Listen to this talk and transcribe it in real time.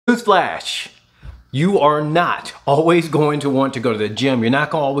Newsflash. You are not always going to want to go to the gym. You're not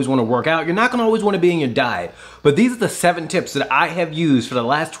going to always want to work out. You're not going to always want to be in your diet. But these are the 7 tips that I have used for the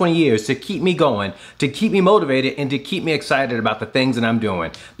last 20 years to keep me going, to keep me motivated, and to keep me excited about the things that I'm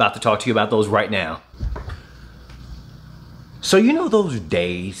doing. About to talk to you about those right now. So you know those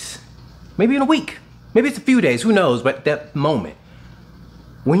days, maybe in a week, maybe it's a few days, who knows, but that moment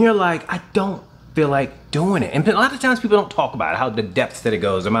when you're like, I don't feel like doing it. And a lot of times people don't talk about how the depths that it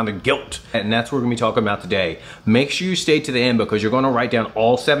goes, the amount of guilt. And that's what we're gonna be talking about today. Make sure you stay to the end because you're gonna write down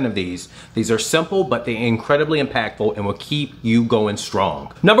all 7 of these. These are simple, but they're incredibly impactful and will keep you going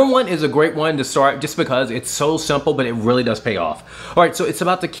strong. Number 1 is a great one to start just because it's so simple, but it really does pay off. All right, so it's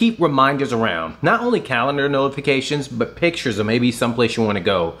about to keep reminders around. Not only calendar notifications, but pictures of maybe someplace you wanna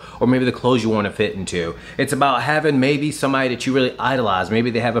go, or maybe the clothes you wanna fit into. It's about having maybe somebody that you really idolize.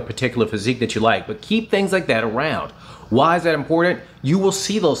 Maybe they have a particular physique that you like, but keep things like that around. Why is that important? You will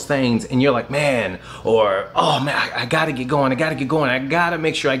see those things and you're like, man, or, oh man, I gotta get going, I gotta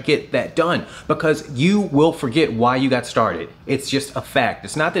make sure I get that done, because you will forget why you got started. It's just a fact.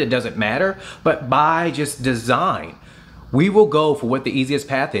 It's not that it doesn't matter, but by just design, we will go for what the easiest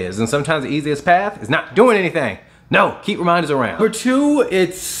path is. And sometimes the easiest path is not doing anything. No, keep reminders around. Number 2,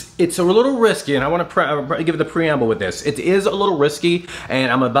 it's a little risky, and I want to give the preamble with this. It is a little risky,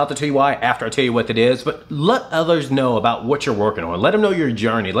 and I'm about to tell you why after I tell you what it is, but let others know about what you're working on. Let them know your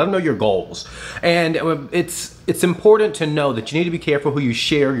journey. Let them know your goals. And it's important to know that you need to be careful who you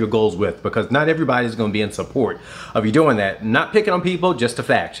share your goals with, because not everybody is going to be in support of you doing that. Not picking on people, just a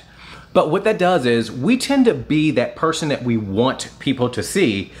fact. But what that does is we tend to be that person that we want people to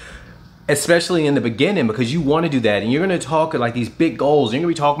see, especially in the beginning, because you want to do that and you're going to talk like these big goals. You're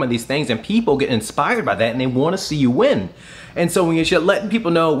going to be talking about these things and people get inspired by that and they want to see you win. And so when you're letting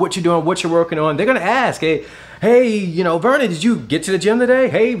people know what you're doing, what you're working on, they're going to ask, hey, you know, Vernon, did you get to the gym today?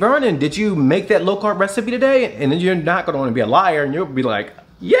 Hey, Vernon, did you make that low carb recipe today? And then you're not going to want to be a liar and you'll be like,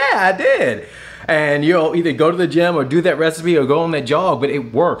 yeah, I did. And you'll either go to the gym or do that recipe or go on that jog, but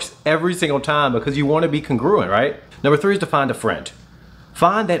it works every single time because you want to be congruent, right? Number 3 is to find a friend.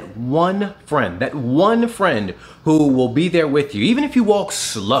 Find that one friend who will be there with you, even if you walk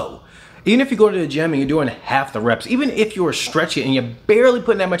slow, even if you go to the gym and you're doing half the reps, even if you're stretching and you're barely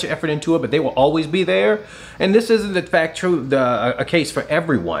putting that much effort into it, but they will always be there. And this isn't the fact true, a case for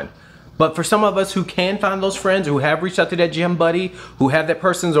everyone. But for some of us who can find those friends, who have reached out to that gym buddy, who have that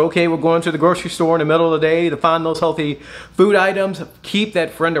person's okay, we're going to the grocery store in the middle of the day to find those healthy food items, keep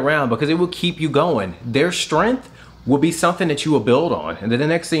that friend around because it will keep you going. Their strength will be something that you will build on. And then the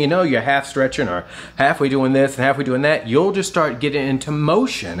next thing you know, you're half stretching or halfway doing this and halfway doing that. You'll just start getting into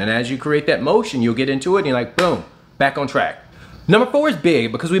motion. And as you create that motion, you'll get into it and you're like, boom, back on track. Number 4 is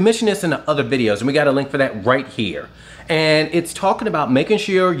big because we mentioned this in the other videos and we got a link for that right here. And it's talking about making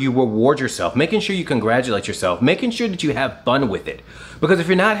sure you reward yourself, making sure you congratulate yourself, making sure that you have fun with it. Because if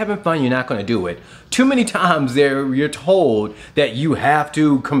you're not having fun, you're not going to do it. Too many times you're told that you have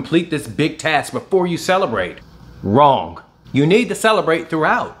to complete this big task before you celebrate. Wrong. You need to celebrate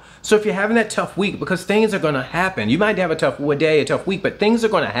throughout. So if you're having that tough week, because things are going to happen, you might have a tough day, a tough week, but things are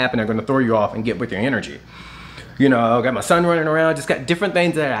going to happen. They're going to throw you off and get with your energy. You know, I got my son running around, just got different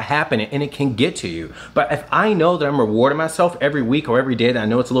things that are happening and it can get to you. But if I know that I'm rewarding myself every week or every day that I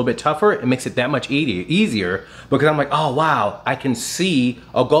know it's a little bit tougher, it makes it that much easier because I'm like, oh wow, I can see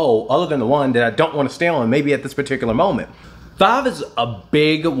a goal other than the one that I don't want to stay on maybe at this particular moment. 5 is a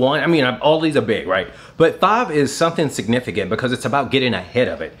big one. I mean, all these are big, right? But 5 is something significant because it's about getting ahead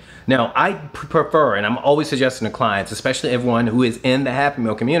of it. Now, I prefer, and I'm always suggesting to clients, especially everyone who is in the Happy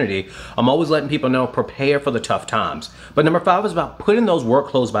Meal community, I'm always letting people know, prepare for the tough times. But number 5 is about putting those work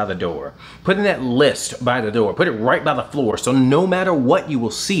clothes by the door, putting that list by the door, put it right by the floor. So no matter what, you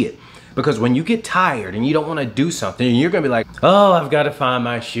will see it. Because when you get tired and you don't want to do something, you're going to be like, oh, I've got to find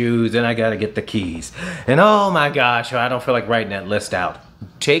my shoes and I got to get the keys. And oh my gosh, I don't feel like writing that list out.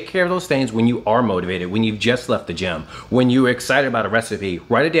 Take care of those things when you are motivated, when you've just left the gym, when you're excited about a recipe.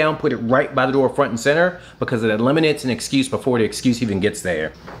 Write it down, put it right by the door front and center because it eliminates an excuse before the excuse even gets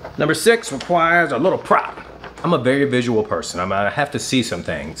there. Number 6 requires a little prop. I'm a very visual person. I have to see some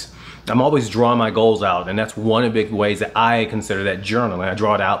things. I'm always drawing my goals out, and that's one of the big ways that I consider that journaling. I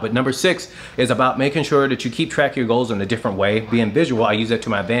draw it out. But number 6 is about making sure that you keep track of your goals in a different way. Being visual, I use that to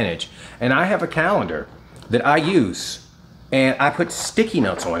my advantage. And I have a calendar that I use and I put sticky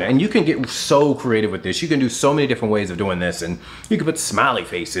notes on it. And you can get so creative with this. You can do so many different ways of doing this, and you can put smiley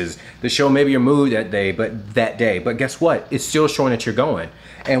faces to show maybe your mood that day, but guess what? It's still showing that you're going.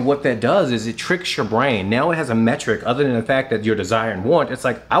 And what that does is it tricks your brain. Now it has a metric other than the fact that your desire and want. It's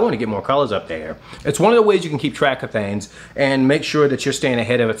like, I want to get more colors up there. It's one of the ways you can keep track of things and make sure that you're staying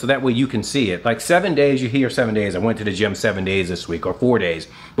ahead of it so that way you can see it. Like 7 days, you hear 7 days. I went to the gym 7 days this week, or 4 days.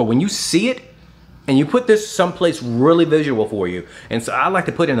 But when you see it, and you put this someplace really visual for you, and so I like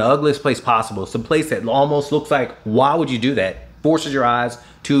to put it in the ugliest place possible, some place that almost looks like, why would you do that? Forces your eyes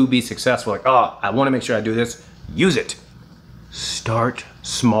to be successful. Like, oh, I want to make sure I do this. Use it. Start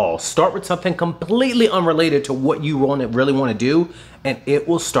small. Start with something completely unrelated to what you really want to do, and it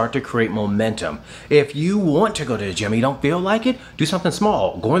will start to create momentum. If you want to go to the gym and you don't feel like it, do something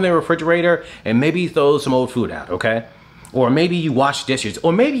small. Go in the refrigerator and maybe throw some old food out, okay? Or maybe you wash dishes,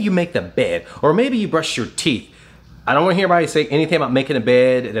 or maybe you make the bed, or maybe you brush your teeth. I don't want to hear anybody say anything about making a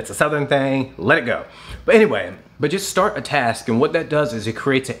bed. That's a Southern thing. Let it go. But anyway, just start a task, and what that does is it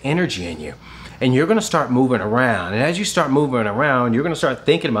creates an energy in you. And you're gonna start moving around. And as you start moving around, you're gonna start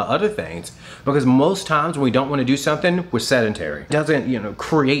thinking about other things. Because most times when we don't wanna do something, we're sedentary. It doesn't,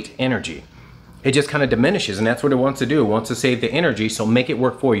 create energy. It just kind of diminishes, and that's what it wants to do. It wants to save the energy, so make it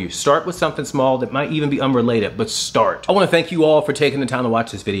work for you. Start with something small that might even be unrelated, but start. I wanna thank you all for taking the time to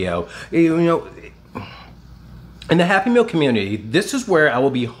watch this video. In the Happy Meal community, this is where I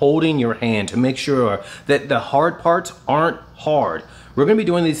will be holding your hand to make sure that the hard parts aren't hard. We're gonna be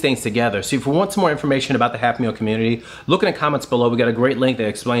doing these things together. So if you want some more information about the Happy Meal community, look in the comments below. We got a great link that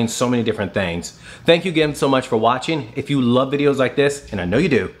explains so many different things. Thank you again so much for watching. If you love videos like this, and I know you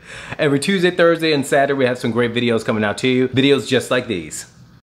do, every Tuesday, Thursday, and Saturday, we have some great videos coming out to you. Videos just like these.